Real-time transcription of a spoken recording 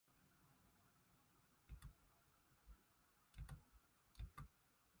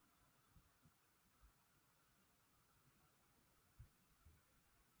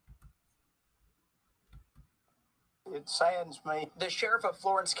It saddens me. The sheriff of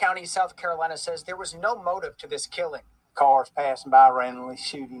Florence County, South Carolina, says there was no motive to this killing. Cars passing by randomly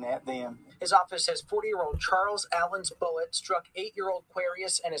shooting at them. His office says 40-year-old Charles Allen's bullet struck 8-year-old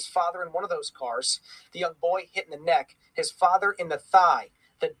Quarius and his father in one of those cars. The young boy hit in the neck, his father in the thigh.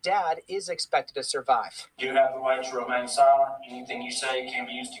 The dad is expected to survive. You have the right to remain silent. Anything you say can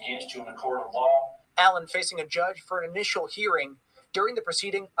be used against you in a court of law. Allen facing a judge for an initial hearing. During the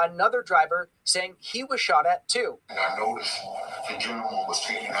proceeding, another driver saying he was shot at too. And I noticed the gentleman was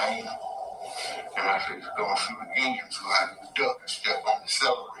taking aim. And I said, don't shoot again, so I duck and step on the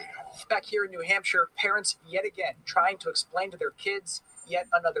accelerator. Back here in New Hampshire, parents yet again trying to explain to their kids yet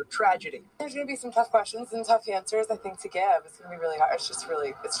another tragedy. There's going to be some tough questions and tough answers, I think, to give. It's going to be really hard. It's just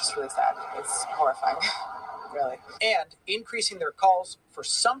really sad. It's horrifying, really. And increasing their calls for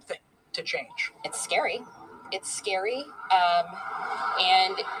something to change. It's scary.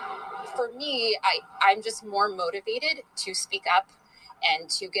 And for me, I'm just more motivated to speak up and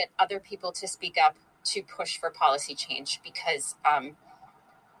to get other people to speak up to push for policy change because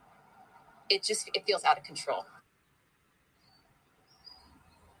it feels out of control.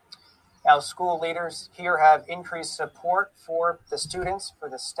 Now, school leaders here have increased support for the students, for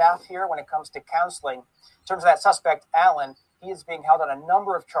the staff here when it comes to counseling. In terms of that suspect, Allen, he is being held on a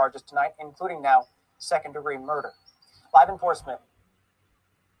number of charges tonight, including now second-degree murder. Live in Portsmouth.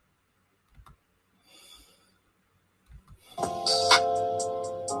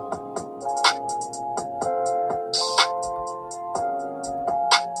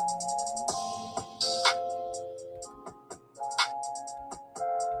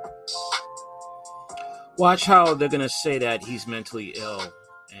 Watch how they're going to say that he's mentally ill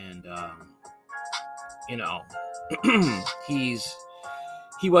and,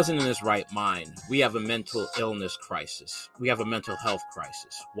 he wasn't in his right mind. We have a mental illness crisis. We have a mental health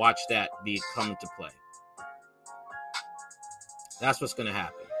crisis. Watch that come into play. That's what's going to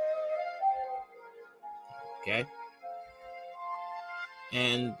happen. Okay?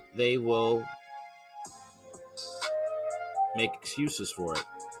 And they will make excuses for it.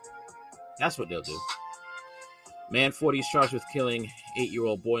 That's what they'll do. Man 40 is charged with killing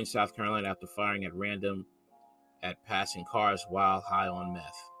 8-year-old boy in South Carolina after firing at random at passing cars while high on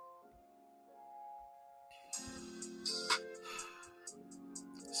meth.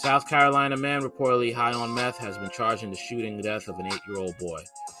 South Carolina man reportedly high on meth has been charged in the shooting death of an 8-year-old boy.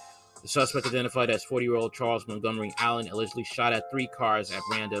 The suspect, identified as 40-year-old Charles Montgomery Allen, allegedly shot at 3 cars at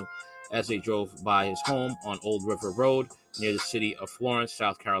random as they drove by his home on Old River Road near the city of Florence,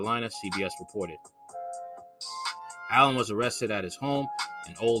 South Carolina, CBS reported. Allen was arrested at his home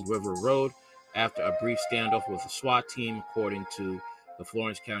in Old River Road after a brief standoff with a SWAT team, according to the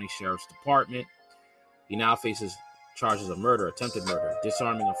Florence County Sheriff's Department. He now faces charges of murder, attempted murder,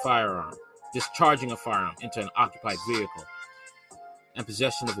 discharging a firearm into an occupied vehicle, and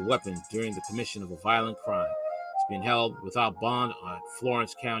possession of a weapon during the commission of a violent crime. He's being held without bond at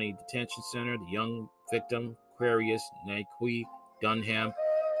Florence County Detention Center. The young victim, Quarius Naqui Dunham,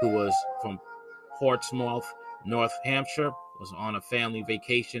 who was from Portsmouth, North Hampshire, was on a family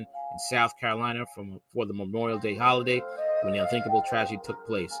vacation in South Carolina for the Memorial Day holiday when the unthinkable tragedy took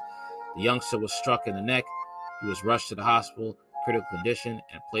place. The youngster was struck in the neck. He was rushed to the hospital, critical condition,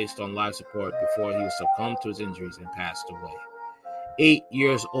 and placed on life support before he succumbed to his injuries and passed away. 8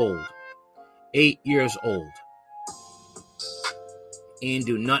 years old. 8 years old. He didn't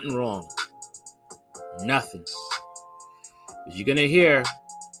do nothing wrong. Nothing. But you're going to hear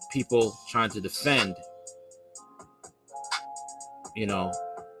people trying to defend,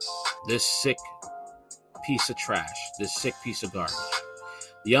 this sick piece of trash, this sick piece of garbage.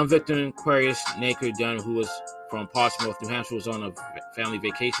 The young victim, Quarius Naqui Dunham, who was from Portsmouth, New Hampshire, was on a family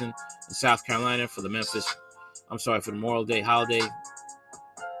vacation in South Carolina for the Memorial Day holiday.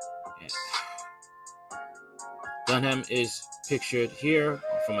 Yeah. Dunham is pictured here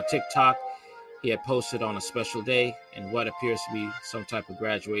from a TikTok he had posted on a special day in what appears to be some type of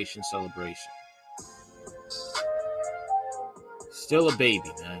graduation celebration. Still a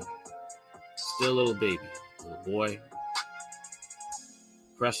baby, man. Still a little baby. Little boy.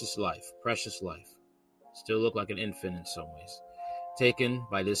 Precious life. Still look like an infant in some ways. Taken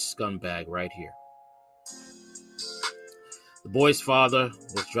by this scumbag right here. The boy's father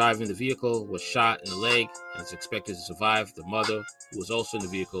was driving the vehicle, was shot in the leg, and is expected to survive. The mother, who was also in the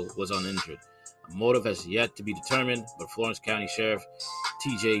vehicle, was uninjured. A motive has yet to be determined, but Florence County Sheriff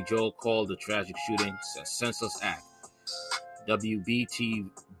T.J. Joel called the tragic shooting a senseless act.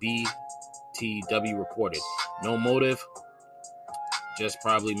 WBTW reported. No motive, just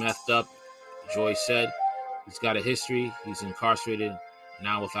probably methed up, Joy said. He's got a history. He's incarcerated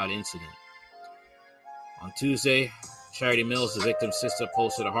now without incident. On Tuesday, Charity Mills, the victim's sister,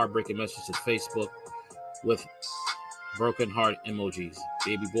 posted a heartbreaking message to Facebook with broken heart emojis.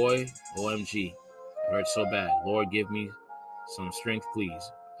 Baby boy, OMG. It hurts so bad. Lord, give me some strength,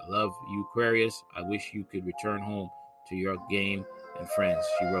 please. I love you, Aquarius. I wish you could return home to your game and friends,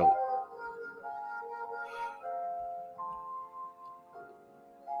 she wrote.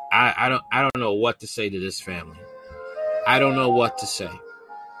 I don't know what to say to this family. I don't know what to say.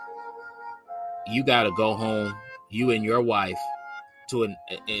 You got to go home, you and your wife,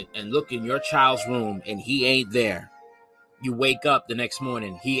 and look in your child's room, and he ain't there. You wake up the next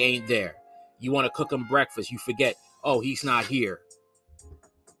morning, he ain't there. You want to cook him breakfast, you forget, oh, he's not here.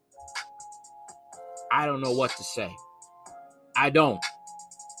 I don't know what to say. I don't.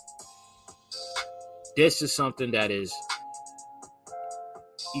 This is something that is,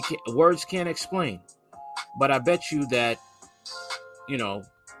 words can't explain. But I bet you that,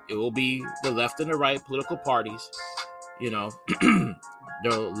 it will be the left and the right political parties. The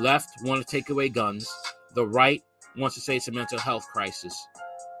left want to take away guns. The right wants to say it's a mental health crisis.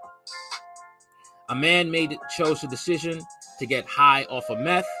 A man chose the decision to get high off of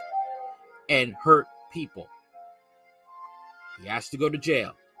meth and hurt people. He has to go to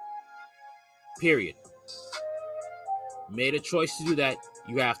jail. Period. Made a choice to do that,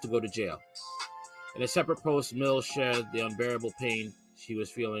 you have to go to jail. In a separate post, Mills shared the unbearable pain she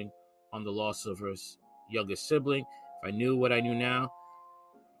was feeling on the loss of her youngest sibling. If I knew what I knew now,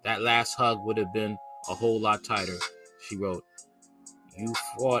 that last hug would have been a whole lot tighter, she wrote. You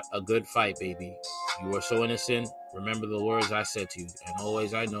fought a good fight, baby. You were so innocent. Remember the words I said to you. And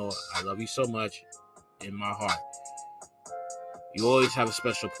always I know I love you so much in my heart. You always have a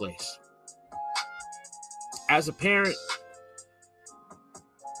special place. As a parent,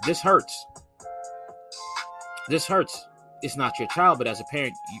 this hurts. This hurts. It's not your child, but as a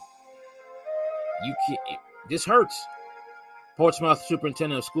parent, you can't. This hurts. Portsmouth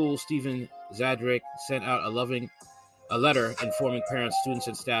Superintendent of Schools Stephen Zadrick sent out a letter informing parents, students,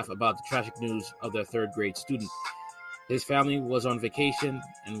 and staff about the tragic news of their third grade student. His family was on vacation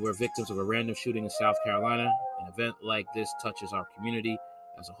and were victims of a random shooting in South Carolina. An event like this touches our community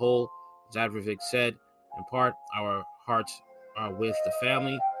as a whole. Zadrick said, in part, our hearts are with the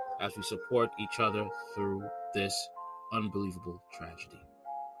family as we support each other through this unbelievable tragedy.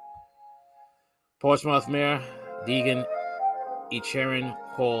 Portsmouth Mayor Deegan Echerin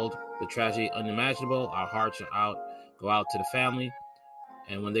called the tragedy unimaginable. Our hearts go out to the family,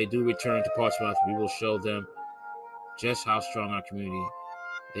 and when they do return to Portsmouth, we will show them just how strong our community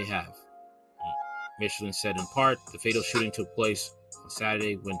they have. Michelin said in part, the fatal shooting took place on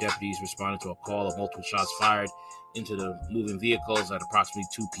Saturday when deputies responded to a call of multiple shots fired into the moving vehicles at approximately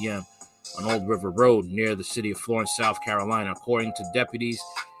 2 p.m. on Old River Road near the city of Florence, South Carolina. According to deputies,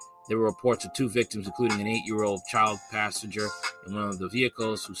 there were reports of 2 victims, including an 8-year-old child passenger in one of the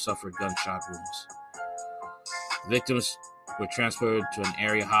vehicles who suffered gunshot wounds. Victims were transferred to an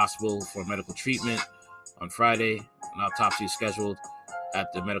area hospital for medical treatment. On Friday, an autopsy is scheduled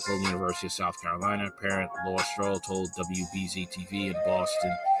at the Medical University of South Carolina. Parent Laura Stroll told WBZ-TV in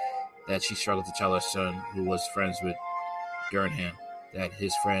Boston that she struggled to tell her son, who was friends with Durham, that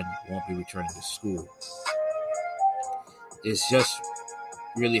his friend won't be returning to school. It's just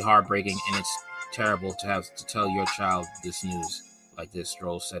really heartbreaking, and it's terrible to have to tell your child this news like this,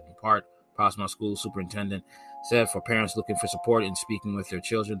 Stroll said in part. Portsmouth School Superintendent said for parents looking for support in speaking with their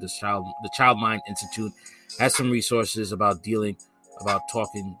children, the Child Mind Institute has some resources about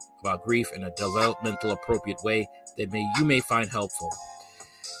talking about grief in a developmental appropriate way that you may find helpful.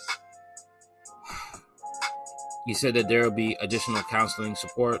 He said that there will be additional counseling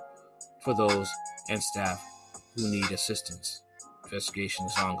support for those and staff who need assistance. Investigation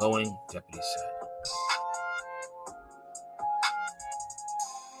is ongoing, deputies said.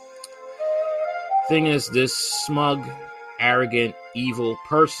 Thing is, this smug, arrogant, evil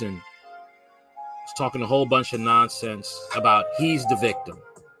person is talking a whole bunch of nonsense about he's the victim.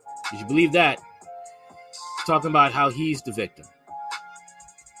 Did you believe that? He's talking about how he's the victim.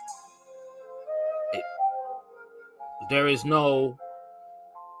 There is no,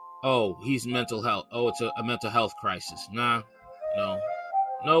 he's mental health. Oh, it's a mental health crisis. Nah, no,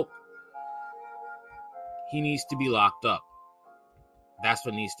 nope. He needs to be locked up. That's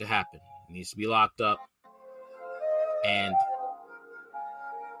what needs to happen. He needs to be locked up, and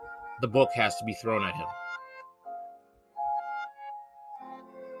the book has to be thrown at him.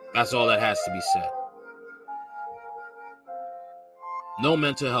 That's all that has to be said. No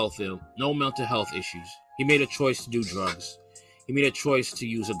mental health issues. He made a choice to do drugs. He made a choice to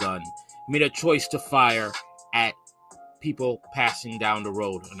use a gun. He made a choice to fire at people passing down the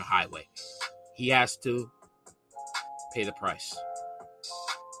road on the highway. he has to pay the price.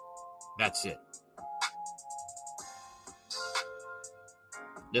 That's it.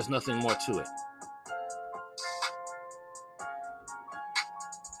 There's nothing more to it.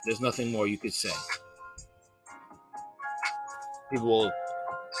 There's nothing more you could say. People will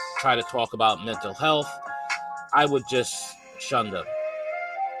try to talk about mental health. I would just shun them.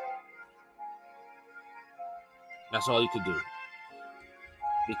 That's all you could do.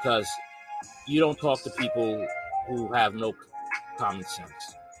 Because you don't talk to people who have no common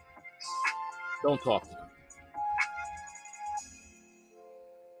sense. Don't talk to them.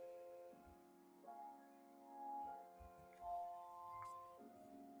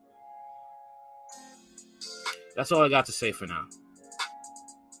 That's all I got to say for now.